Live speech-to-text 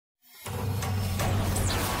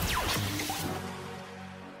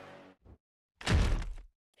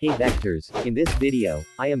Hey Vectors, in this video,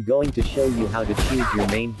 I am going to show you how to choose your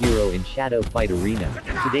main hero in Shadow Fight Arena.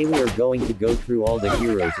 Today we are going to go through all the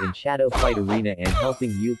heroes in Shadow Fight Arena and helping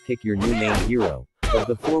you pick your new main hero. But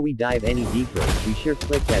before we dive any deeper, be sure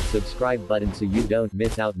click that subscribe button so you don't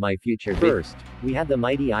miss out my future videos. First, we have the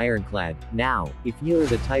mighty Ironclad. Now, if you are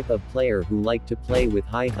the type of player who like to play with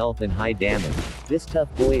high health and high damage, this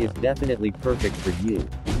tough boy is definitely perfect for you.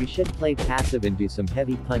 You should play passive and do some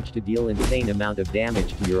heavy punch to deal insane amount of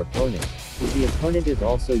damage to your opponent. If the opponent is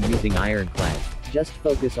also using Ironclad, just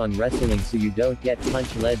focus on wrestling so you don't get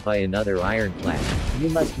punch led by another Ironclad. You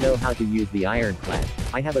must know how to use the Ironclad.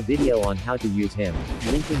 I have a video on how to use him.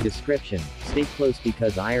 Link in description. Stay close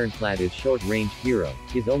because Ironclad is short-range hero.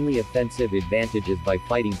 His only offensive advantage is by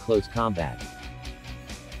fighting close combat.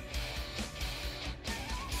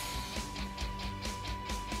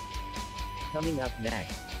 Coming up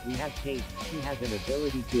next, we have Kate. She has an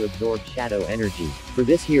ability to absorb shadow energy. For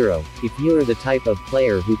this hero, if you are the type of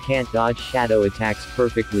player who can't dodge shadow attacks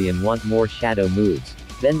perfectly and want more shadow moves,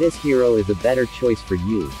 then this hero is a better choice for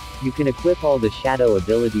you. You can equip all the shadow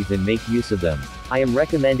abilities and make use of them. I am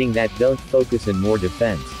recommending that don't focus on more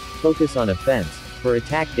defense. Focus on offense. Her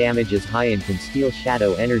attack damage is high and can steal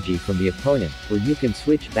shadow energy from the opponent, or you can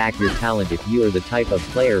switch back your talent if you are the type of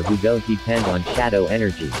player who don't depend on shadow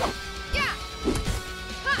energy.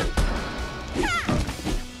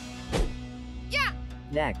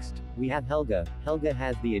 Next, we have Helga. Helga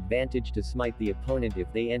has the advantage to smite the opponent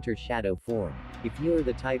if they enter shadow form. If you are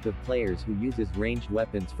the type of players who uses ranged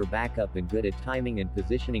weapons for backup and good at timing and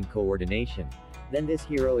positioning coordination, then this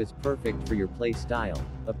hero is perfect for your play style.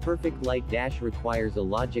 A perfect light dash requires a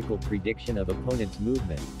logical prediction of opponent's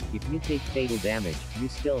movement. If you take fatal damage, you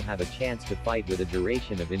still have a chance to fight with a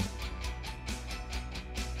duration of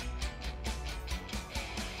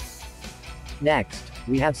Next,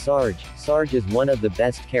 we have Sarge. Sarge is one of the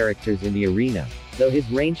best characters in the arena. Though his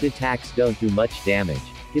ranged attacks don't do much damage,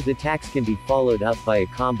 his attacks can be followed up by a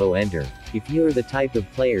combo ender. If you are the type of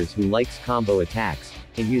players who likes combo attacks,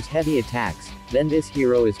 and use heavy attacks, then this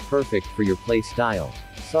hero is perfect for your play style.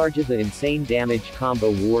 Sarge is an insane damage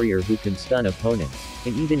combo warrior who can stun opponents,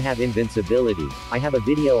 and even have invincibility. I have a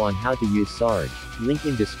video on how to use Sarge. Link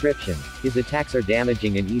in description. His attacks are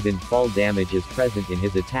damaging and even fall damage is present in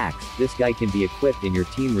his attacks. This guy can be equipped in your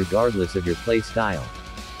team regardless of your play style.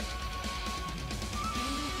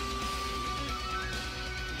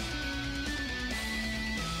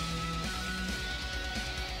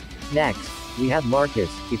 Next, we have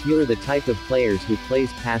Marcus. If you are the type of players who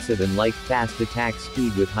plays passive and like fast attack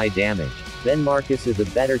speed with high damage, then Marcus is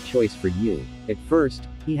a better choice for you. At first,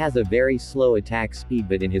 he has a very slow attack speed,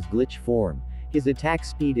 but in his glitch form, his attack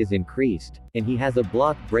speed is increased, and he has a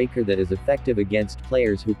block breaker that is effective against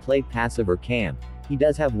players who play passive or camp. He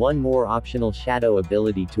does have one more optional shadow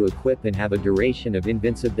ability to equip and have a duration of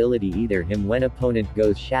invincibility either him when opponent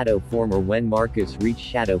goes shadow form or when Marcus reach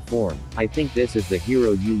shadow form. I think this is the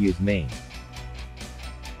hero you use main.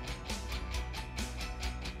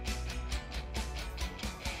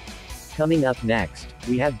 Coming up next,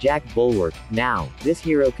 we have Jack Bulwark. Now, this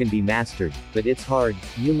hero can be mastered, but it's hard.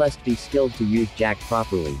 You must be skilled to use Jack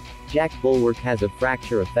properly. Jack Bulwark has a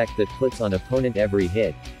fracture effect that puts on opponent every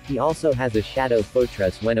hit. He also has a shadow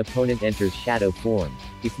fortress when opponent enters shadow form.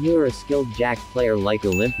 If you are a skilled Jack player like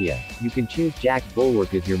Olympia, you can choose Jack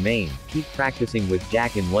Bulwark as your main. Keep practicing with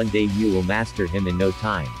Jack and one day you will master him in no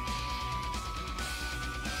time.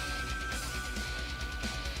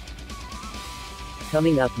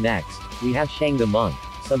 Coming up next, we have Shang the Monk.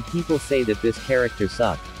 Some people say that this character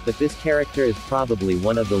sucks, but this character is probably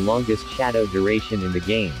one of the longest shadow duration in the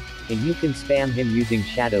game, and you can spam him using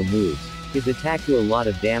shadow moves. His attack do a lot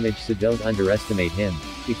of damage, so don't underestimate him.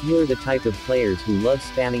 If you are the type of players who love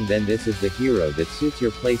spamming, then this is the hero that suits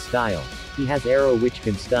your play style. He has arrow which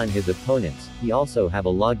can stun his opponents. He also have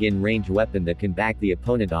a login range weapon that can back the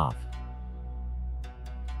opponent off.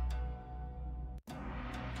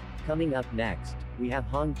 Coming up next, we have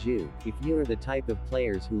Hong Ju. If you are the type of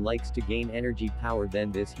players who likes to gain energy power,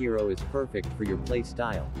 then this hero is perfect for your play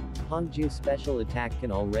style. Hong Ju's special attack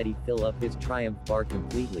can already fill up his Triumph bar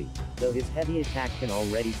completely. Though his heavy attack can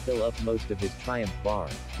already fill up most of his Triumph bar,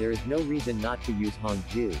 there is no reason not to use Hong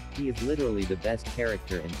Ju. He is literally the best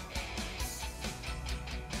character in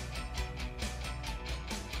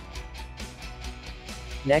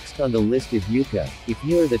Next on the list is Yuka. If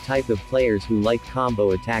you are the type of players who like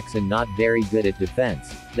combo attacks and not very good at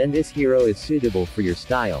defense, then this hero is suitable for your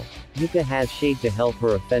style. Yuka has Shade to help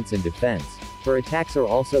her offense and defense. Her attacks are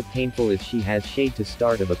also painful as she has Shade to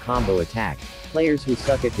start of a combo attack. Players who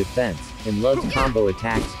suck at defense, and loves combo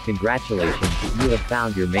attacks, congratulations, you have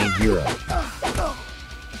found your main hero.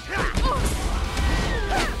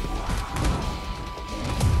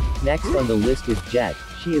 Next on the list is Jet.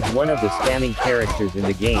 She is one of the spamming characters in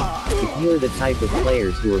the game. If you are the type of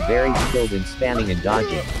players who are very skilled in spamming and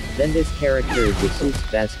dodging, then this character is the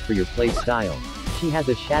suits best for your play style. She has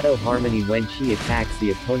a Shadow Harmony when she attacks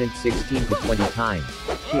the opponent 16 to 20 times.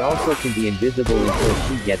 She also can be invisible until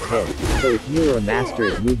she gets hit. So if you are a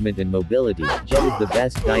master at movement and mobility, Jet is the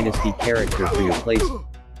best dynasty character for your play.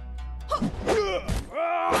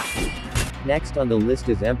 Next on the list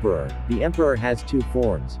is Emperor. The Emperor has two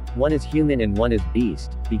forms. One is human and one is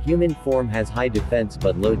beast. The human form has high defense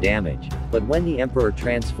but low damage. But when the Emperor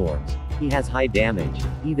transforms, he has high damage,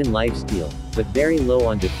 even lifesteal, but very low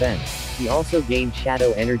on defense. He also gains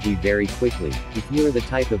shadow energy very quickly. If you are the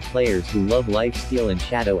type of players who love lifesteal and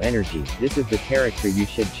shadow energy, this is the character you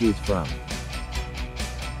should choose from.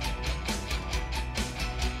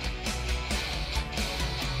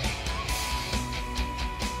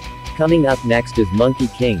 Coming up next is Monkey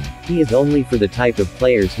King. He is only for the type of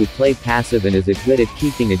players who play passive and is good at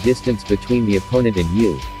keeping a distance between the opponent and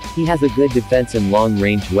you. He has a good defense and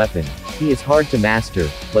long-range weapon. He is hard to master,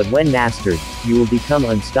 but when mastered, you will become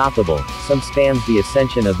unstoppable. Some spams the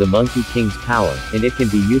ascension of the Monkey King's power, and it can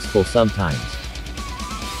be useful sometimes.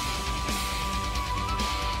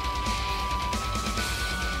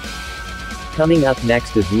 Coming up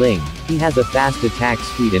next is Ling. He has a fast attack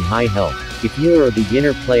speed and high health. If you are a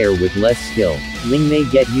beginner player with less skill, Ling may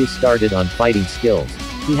get you started on fighting skills.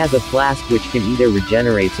 He has a flask which can either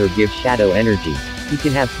regenerate or give shadow energy. He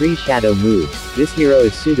can have 3 shadow moves. This hero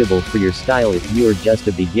is suitable for your style if you are just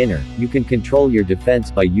a beginner. You can control your defense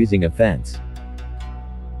by using offense.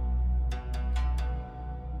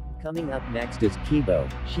 Coming up next is Kibo.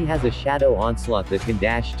 She has a shadow onslaught that can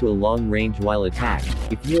dash to a long range while attacked.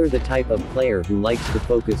 If you are the type of player who likes to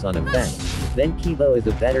focus on offense, then Kibo is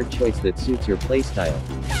a better choice that suits your playstyle.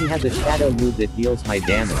 She has a shadow move that deals high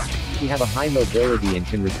damage. She have a high mobility and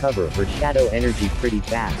can recover her shadow energy pretty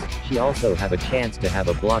fast. She also have a chance to have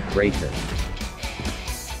a block breaker.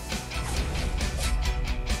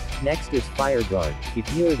 Next is Fireguard.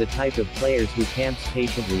 If you are the type of players who camps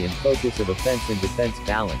patiently and focus of offense and defense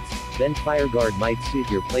balance, then Fireguard might suit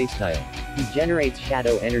your playstyle. He generates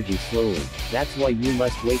shadow energy slowly. That's why you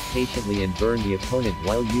must wait patiently and burn the opponent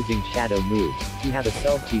while using shadow moves. He have a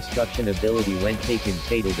self-destruction ability when taking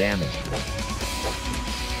fatal damage.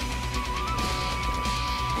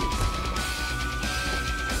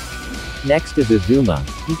 Next is Azuma.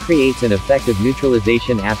 He creates an effective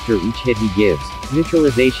neutralization after each hit he gives.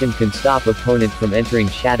 Neutralization can stop opponent from entering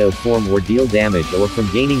shadow form or deal damage or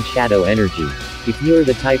from gaining shadow energy. If you are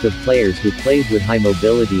the type of players who plays with high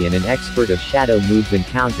mobility and an expert of shadow moves and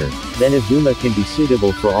counter, then Azuma can be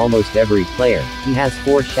suitable for almost every player. He has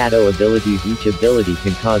 4 shadow abilities. Each ability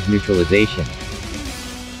can cause neutralization.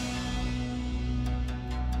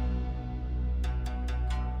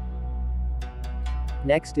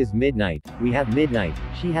 Next is Midnight. We have Midnight.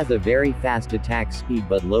 She has a very fast attack speed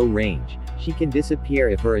but low range. She can disappear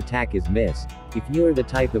if her attack is missed. If you are the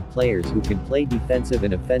type of players who can play defensive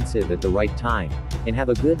and offensive at the right time, and have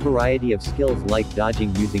a good variety of skills like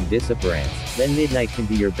dodging using disappearance, then Midnight can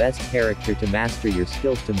be your best character to master your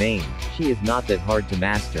skills to main. She is not that hard to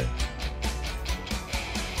master.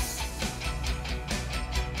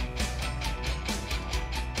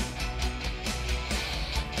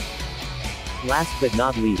 Last but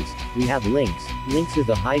not least, we have Lynx. Lynx is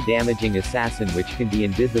a high damaging assassin which can be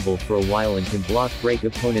invisible for a while and can block break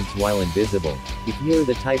opponents while invisible. If you are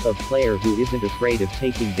the type of player who isn't afraid of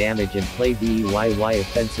taking damage and play VEYY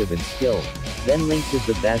offensive and skilled, then Lynx is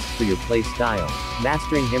the best for your play style.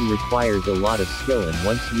 Mastering him requires a lot of skill, and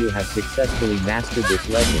once you have successfully mastered this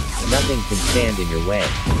legend, nothing can stand in your way.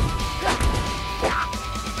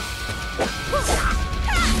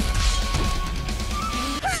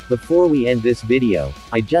 Before we end this video,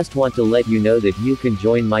 I just want to let you know that you can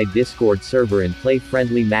join my Discord server and play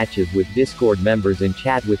friendly matches with Discord members and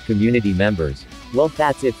chat with community members. Well,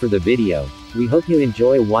 that's it for the video. We hope you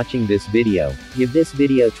enjoy watching this video. Give this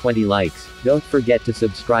video 20 likes. Don't forget to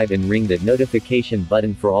subscribe and ring that notification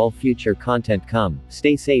button for all future content come.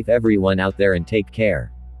 Stay safe everyone out there and take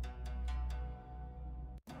care.